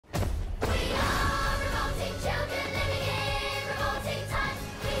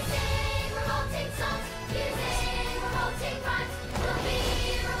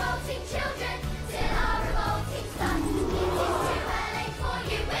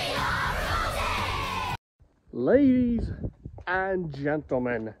Ladies and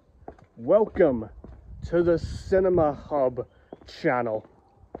gentlemen, welcome to the CinemaHub channel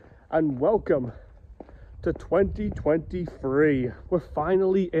and welcome to 2023. We're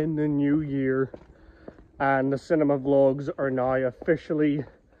finally in the new year and the cinema vlogs are now officially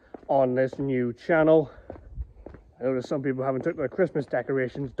on this new channel. I noticed some people haven't took their Christmas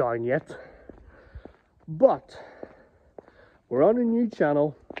decorations down yet, but we're on a new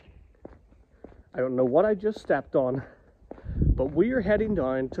channel. I don't know what I just stepped on, but we are heading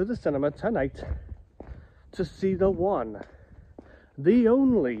down to the cinema tonight to see the one, the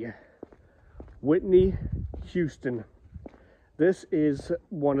only Whitney Houston. This is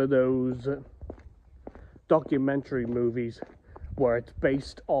one of those documentary movies where it's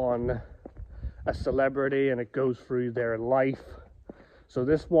based on a celebrity and it goes through their life. So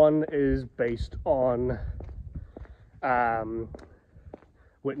this one is based on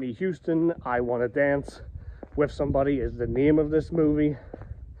Whitney Houston. I Wanna Dance With Somebody is the name of this movie.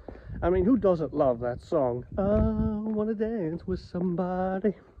 I mean, who doesn't love that song? I wanna dance with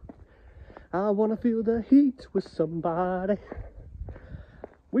somebody. I wanna feel the heat with somebody.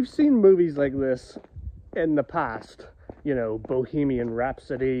 We've seen movies like this in the past. You know, Bohemian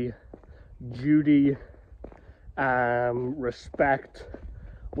Rhapsody, Judy, Respect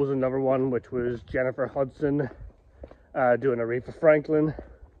was another one, which was Jennifer Hudson doing Aretha Franklin.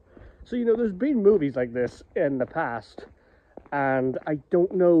 So, you know, there's been movies like this in the past, and I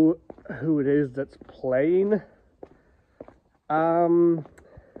don't know who it is that's playing in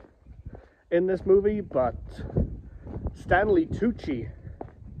this movie, but Stanley Tucci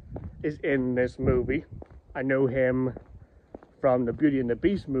is in this movie. I know him from the Beauty and the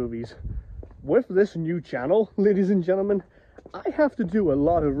Beast movies. With this new channel, ladies and gentlemen, I have to do a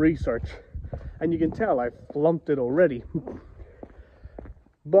lot of research, and you can tell I've flunked it already.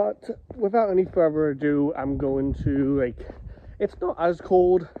 But without any further ado, I'm going to, it's not as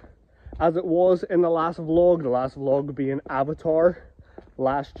cold as it was in the last vlog being Avatar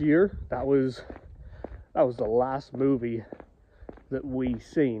last year. That was the last movie that we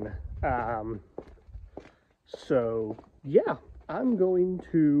seen. So yeah, I'm going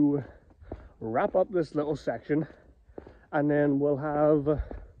to wrap up this little section and then we'll have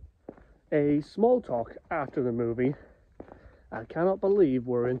a small talk after the movie. I cannot believe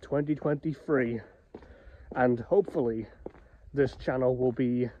we're in 2023, and hopefully this channel will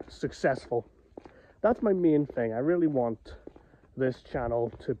be successful. That's my main thing. I really want this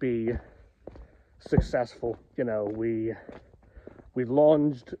channel to be successful. You know, we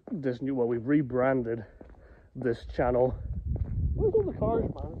launched this new, well, we've rebranded this channel. Where's all the cars,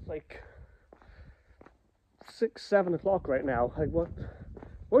 man? It's like 6, 7 o'clock right now. Like, what?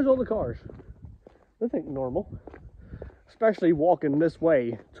 Where's all the cars? This ain't normal. Especially walking this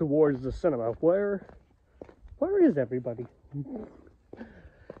way towards the cinema. Where is everybody?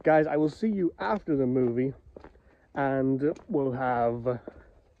 Guys, I will see you after the movie, and we'll have, I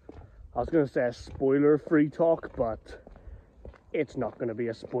was going to say a spoiler-free talk, but it's not going to be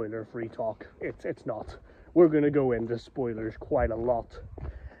a spoiler-free talk. It's not. We're going to go into spoilers quite a lot,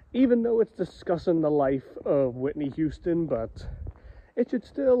 even though it's discussing the life of Whitney Houston, but it should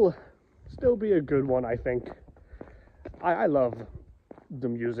still be a good one, I think. I love the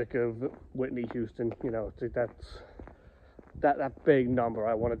music of Whitney Houston. You know, that big number,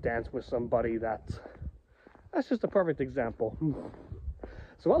 I Want to Dance With Somebody, that's just a perfect example.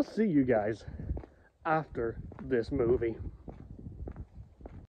 So I'll see you guys after this movie.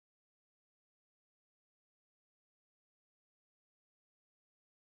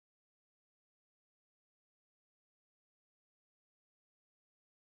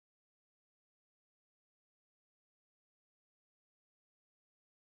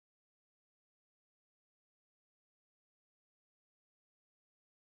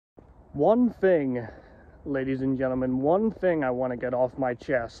 One thing, ladies and gentlemen, one thing I want to get off my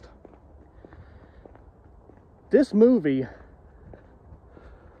chest. This movie,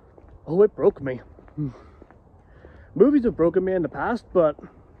 oh, it broke me. Movies have broken me in the past, but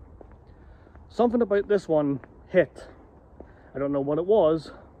something about this one hit. I don't know what it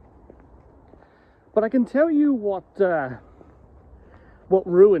was, but I can tell you what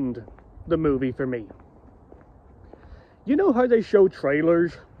ruined the movie for me. You know how they show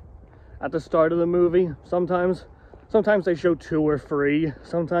trailers at the start of the movie? Sometimes they show 2 or 3,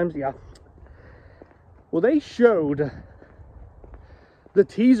 sometimes, yeah. Well, they showed the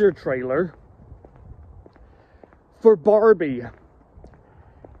teaser trailer for Barbie.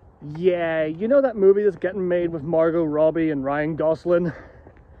 Yeah, you know that movie that's getting made with Margot Robbie and Ryan Gosling?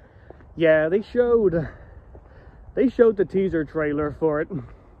 Yeah, they showed the teaser trailer for it.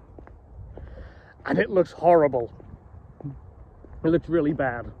 and it looks horrible. It looks really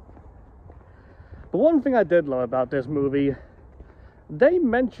bad. But one thing I did love about this movie, they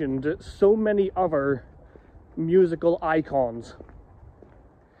mentioned so many other musical icons.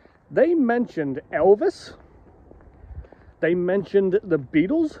 They mentioned Elvis, they mentioned the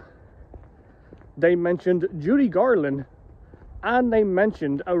Beatles, they mentioned Judy Garland, and they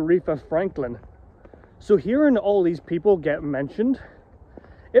mentioned Aretha Franklin. So hearing all these people get mentioned,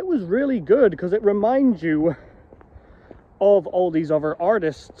 it was really good because it reminds you of all these other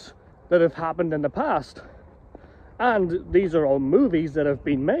artists that have happened in the past. And these are all movies that have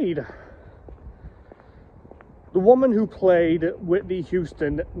been made. The woman who played Whitney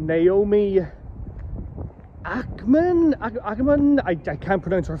Houston, Naomi Ackerman, I can't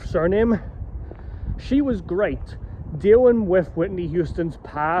pronounce her surname. She was great, dealing with Whitney Houston's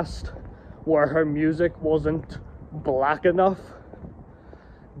past, where her music wasn't black enough,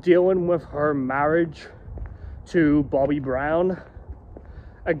 dealing with her marriage to Bobby Brown.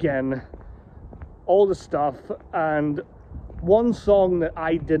 Again, all the stuff. And one song that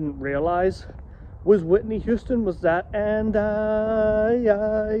I didn't realize was Whitney Houston was that, and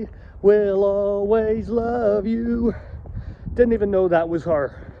I will always love you. Didn't even know that was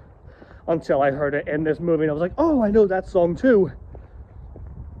her until I heard it in this movie, and I was like, oh, I know that song too.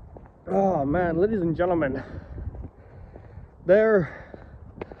 Oh man, ladies and gentlemen, there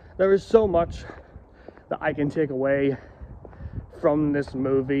is so much that I can take away from this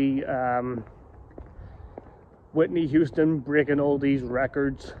movie. Whitney Houston breaking all these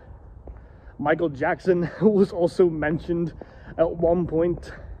records. Michael Jackson was also mentioned at one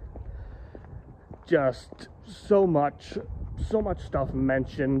point. Just so much stuff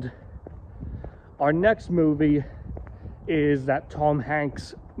mentioned. Our next movie is that Tom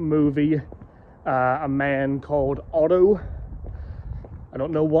Hanks movie, A Man Called Otto. I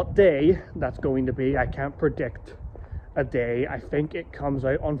don't know what day that's going to be. I can't predict a day. I think it comes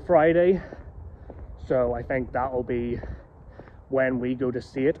out on Friday, so I think that'll be when we go to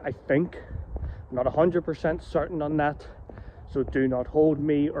see it. I think. I'm not 100% certain on that, so do not hold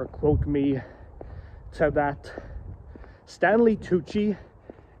me or quote me to that. Stanley Tucci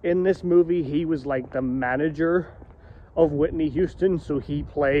in this movie, he was like the manager of Whitney Houston, so he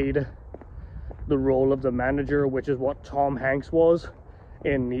played the role of the manager, which is what Tom Hanks was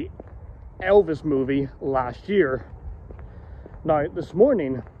in the Elvis movie last year. Now, this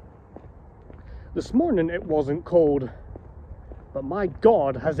morning it wasn't cold, but my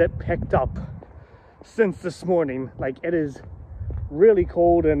God, has it picked up since this morning. Like, it is really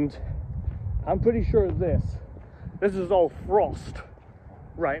cold, and I'm pretty sure this is all frost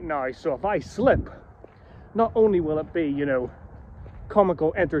right now. So if I slip, not only will it be, you know,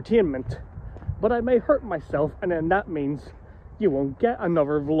 comical entertainment, but I may hurt myself, and then that means you won't get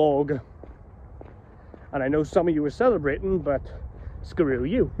another vlog. And I know some of you are celebrating, but screw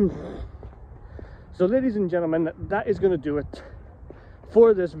you. So ladies and gentlemen, that is going to do it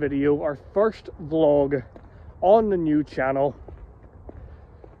for this video, our first vlog on the new channel.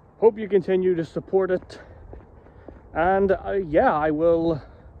 Hope you continue to support it, and yeah, I will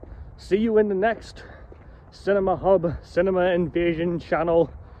see you in the next CinemaHub, Cinema Invasion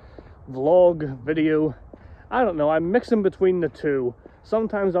channel vlog video. I don't know, I'm mixing between the two.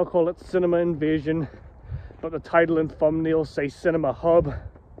 Sometimes I'll call it Cinema Invasion, but the title and thumbnail say CinemaHub.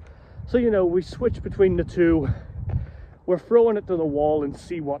 So, you know, we switch between the two. We're throwing it to the wall and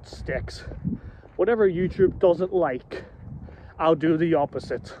see what sticks. Whatever YouTube doesn't like, I'll do the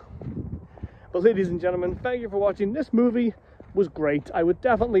opposite. But ladies and gentlemen, thank you for watching. This movie was great. I would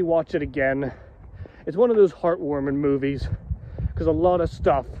definitely watch it again. It's one of those heartwarming movies because a lot of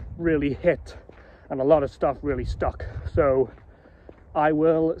stuff really hit and a lot of stuff really stuck. So I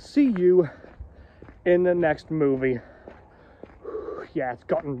will see you in the next movie. Yeah, it's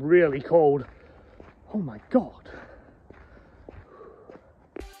gotten really cold. Oh my God.